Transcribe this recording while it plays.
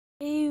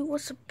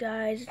what's up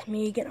guys, it's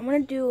me again. I'm gonna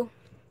do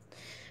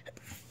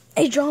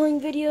a drawing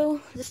video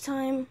this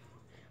time.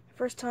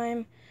 First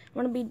time I'm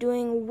gonna be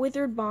doing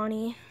Withered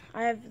Bonnie.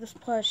 I have this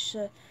plush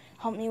to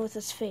help me with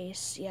his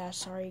face. Yeah,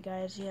 sorry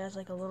guys, he has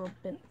like a little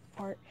bit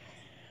part.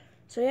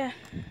 So yeah,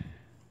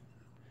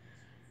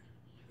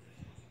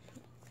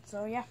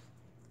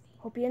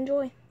 hope you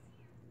enjoy.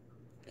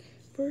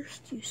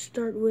 First you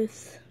start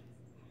with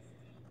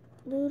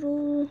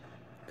little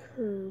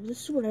curves.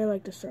 This is what I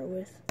like to start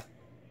with.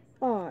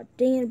 Aw,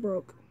 dang it,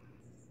 broke.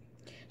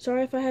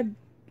 Sorry if I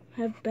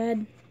have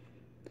bad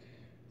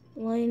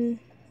line.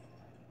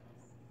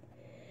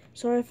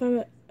 Sorry if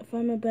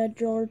I'm a bad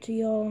drawer to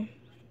y'all.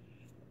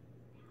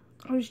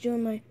 I'm just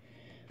doing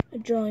a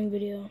drawing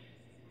video.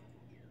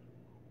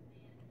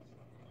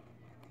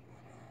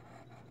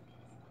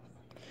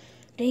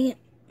 Dang it,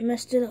 I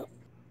messed it up.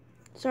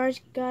 Sorry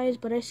guys,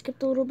 but I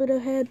skipped a little bit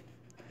ahead.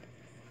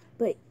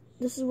 But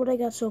this is what I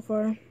got so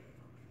far.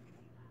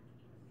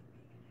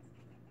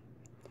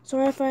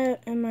 Sorry if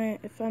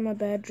I'm a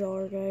bad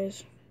drawer,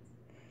 guys.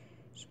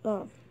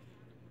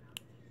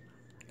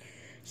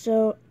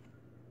 So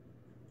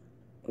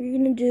what you're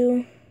gonna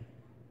do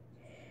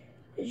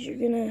is you're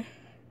gonna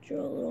draw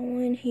a little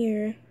line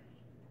here,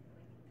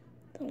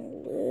 then a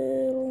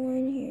little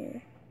line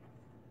here.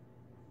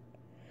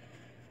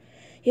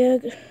 Yeah,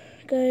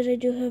 guys, I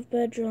do have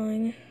bad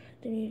drawing.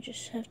 Then you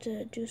just have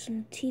to do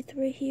some teeth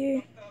right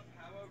here.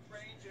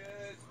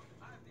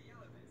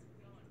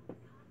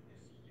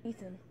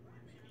 Ethan.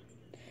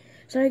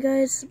 Sorry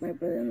guys, my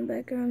brother in the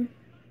background.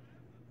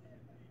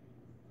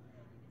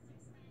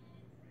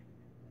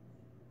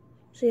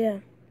 So yeah,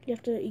 you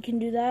can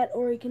do that,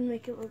 or you can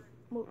make it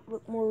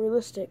look more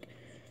realistic.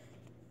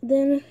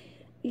 Then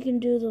you can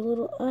do the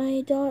little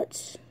eye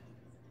dots.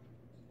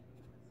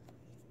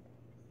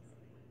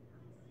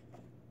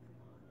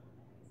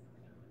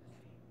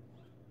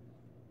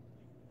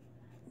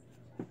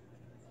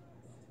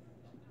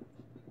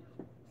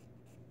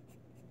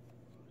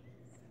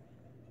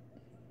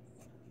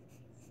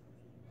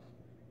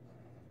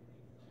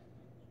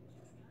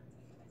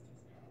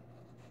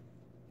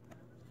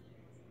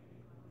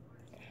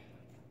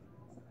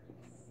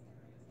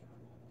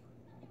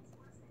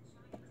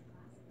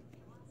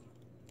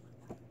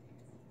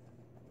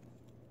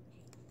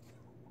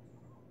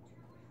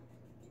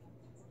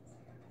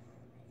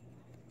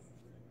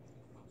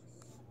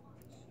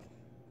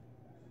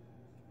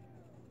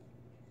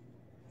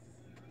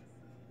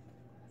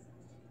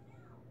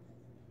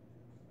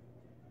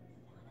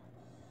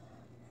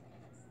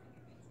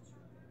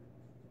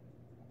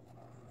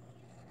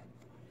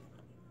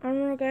 I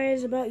don't know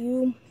guys about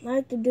you, I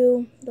like to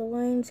do the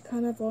lines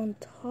kind of on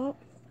top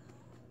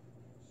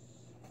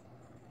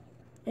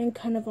and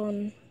kind of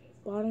on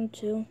bottom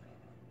too.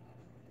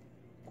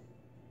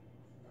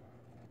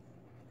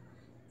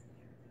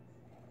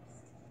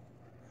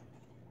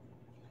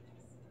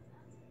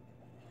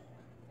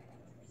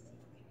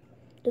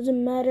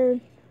 Doesn't matter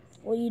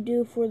what you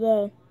do for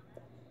the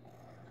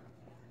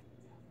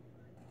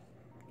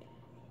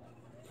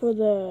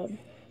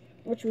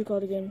what should we call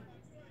it again?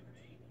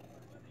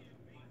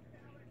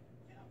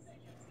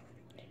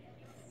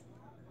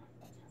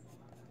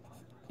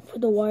 For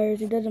the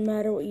wires, it doesn't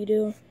matter what you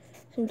do.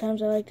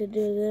 Sometimes I like to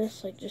do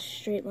this, like just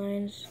straight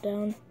lines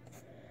down.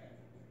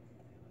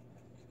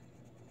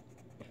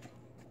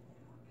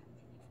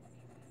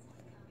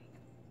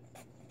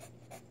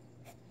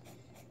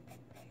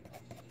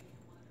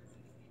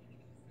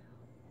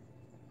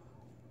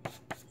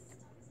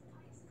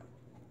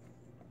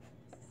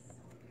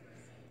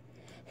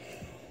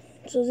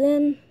 So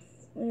then,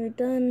 when you're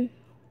done,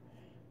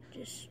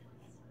 just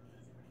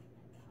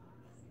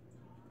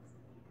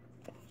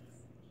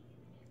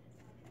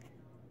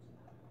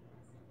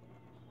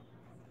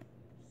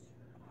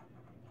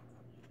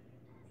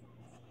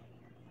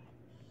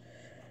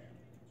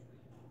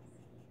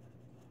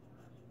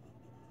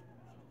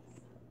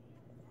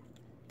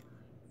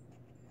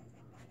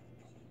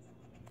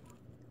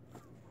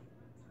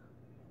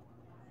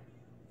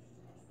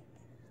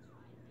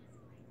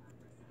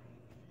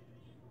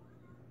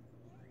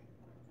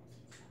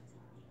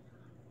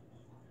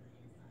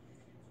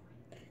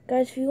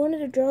guys, if you wanted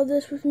to draw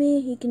this with me,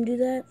 you can do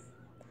that.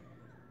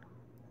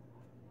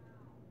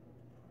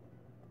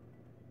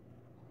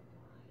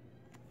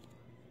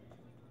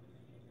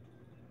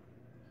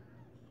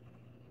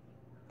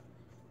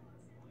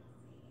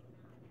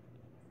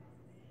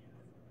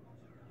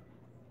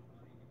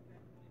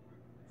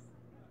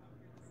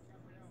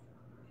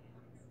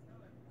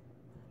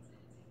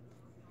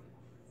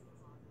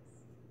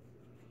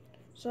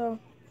 So,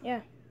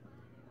 yeah.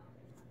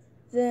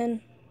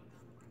 Then,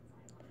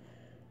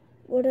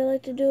 what I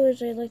like to do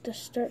is I like to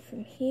start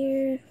from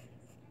here.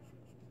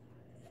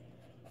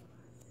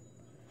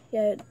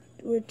 Yeah,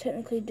 we're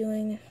technically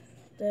doing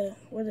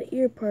where the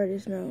ear part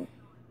is now.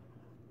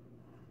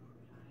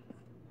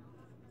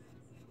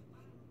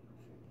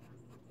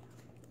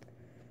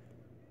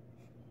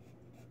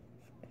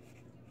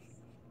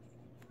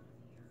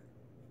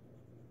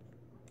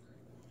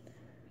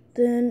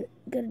 Then,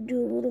 gotta do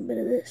a little bit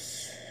of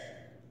this.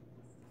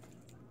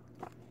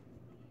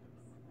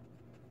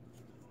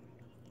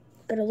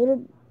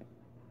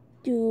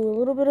 do a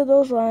little bit of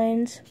those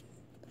lines.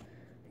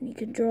 And you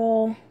can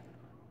draw.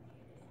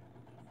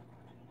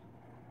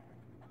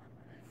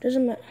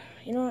 Doesn't matter.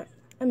 You know what?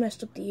 I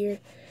messed up the ear.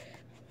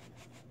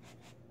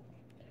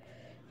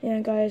 Yeah,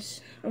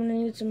 guys, I'm gonna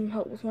need some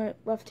help with my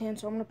left hand,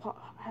 so I'm gonna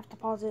have to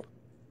pause it.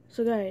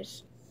 So,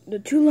 guys, the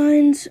 2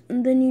 lines,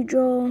 and then you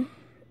draw.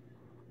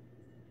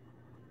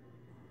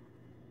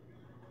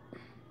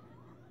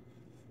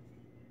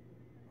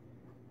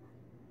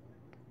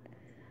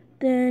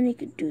 Then you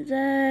could do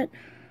that.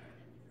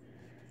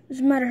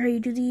 Doesn't matter how you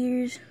do the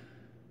ears.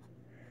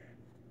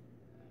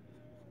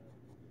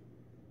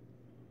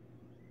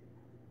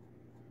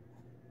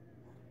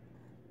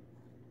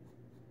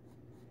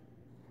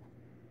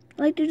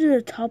 I like to do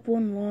the top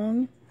one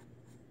long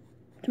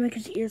to make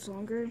his ears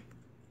longer,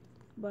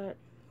 but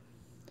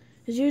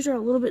his ears are a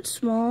little bit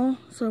small,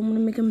 so I'm gonna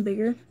make them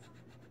bigger.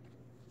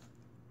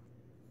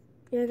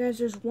 Yeah, guys,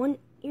 there's one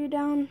ear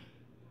down.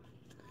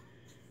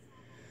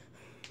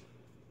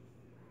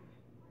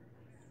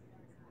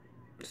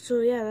 So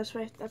yeah, that's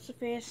the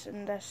face,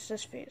 and that's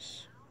this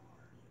face.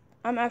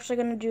 I'm actually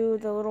gonna do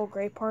the little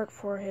gray part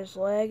for his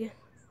leg.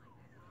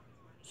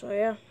 So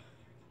yeah.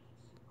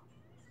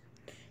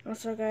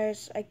 Also,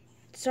 guys, I'm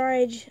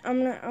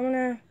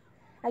gonna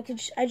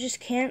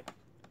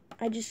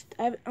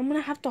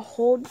have to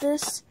hold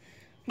this.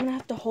 I'm gonna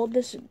have to hold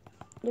this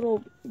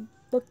little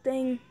book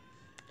thing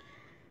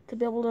to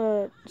be able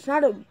to. It's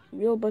not a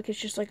real book. It's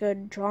just like a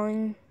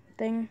drawing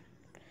thing.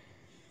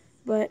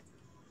 But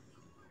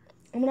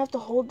I'm gonna have to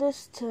hold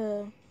this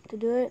to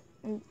do it.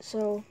 And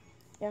so,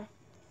 yeah.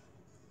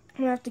 I'm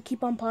gonna have to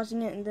keep on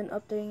pausing it and then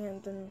updating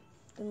it and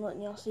then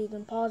letting y'all see.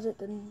 Then pause it.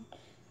 Then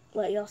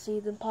let y'all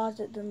see. Then pause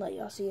it. Then let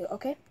y'all see it.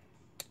 Okay.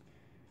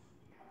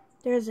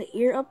 There's an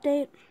ear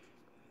update.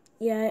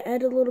 Yeah, I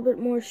added a little bit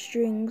more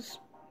strings.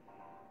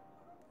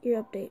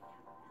 Ear update.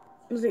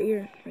 There's the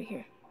ear right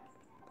here.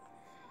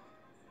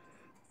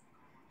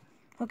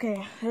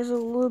 Okay, here's a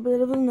little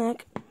bit of the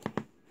neck.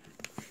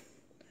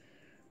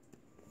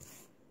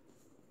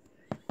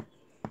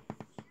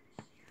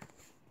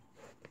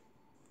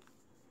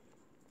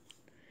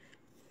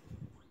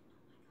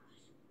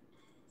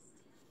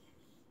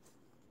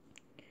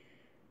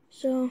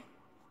 So,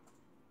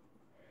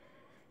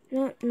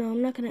 no,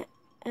 I'm not gonna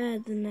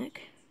add the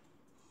neck.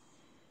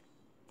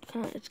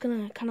 It's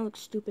gonna kind of look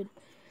stupid.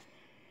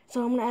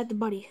 So I'm gonna add the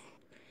body.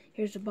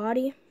 Here's the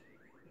body.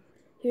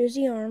 Here's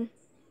the arm.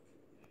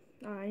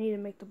 I need to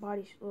make the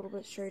body a little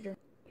bit straighter.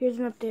 Here's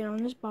an update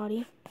on this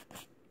body.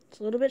 It's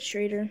a little bit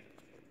straighter.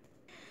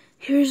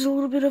 Here's a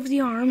little bit of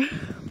the arm.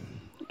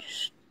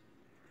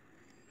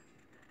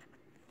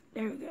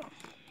 There we go.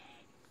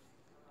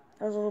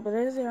 That was a little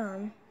bit of the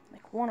arm.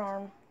 Like one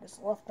arm. This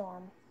left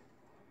arm.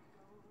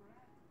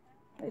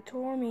 They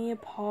tore me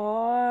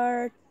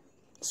apart.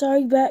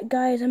 Sorry,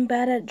 guys. I'm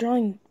bad at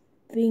drawing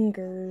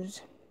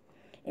fingers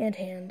and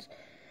hands.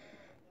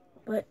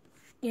 But,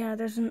 yeah,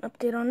 there's an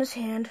update on his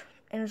hand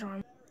and his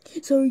arm.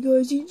 Sorry,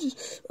 guys. He's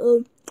just,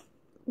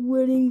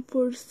 waiting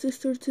for his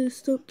sister to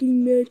stop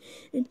getting mad.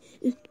 And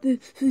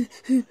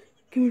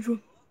camera's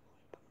wrong.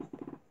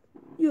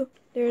 Yeah.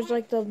 There's,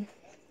 like,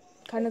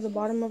 kind of the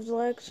bottom of the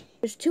legs.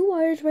 There's 2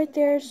 wires right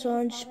there, so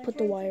I just put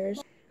the wires.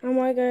 I don't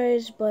know why,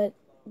 guys, but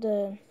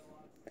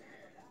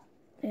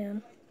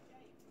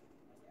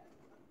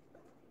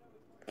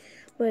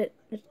but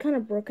it's kind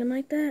of broken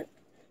like that.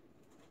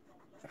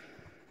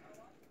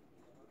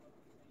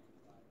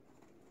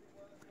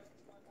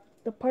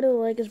 The part of the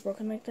leg is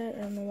broken like that.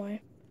 I don't know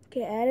why.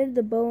 Okay, I added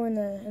the bow in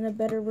a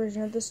better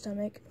version of the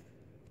stomach.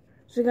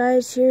 So,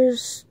 guys,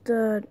 here's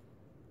the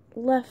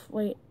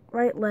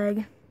right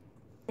leg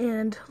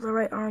and the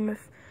right arm.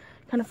 If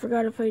kind of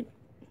forgot if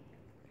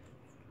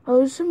oh,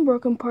 there's some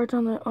broken parts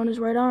on his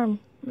right arm.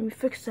 Let me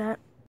fix that.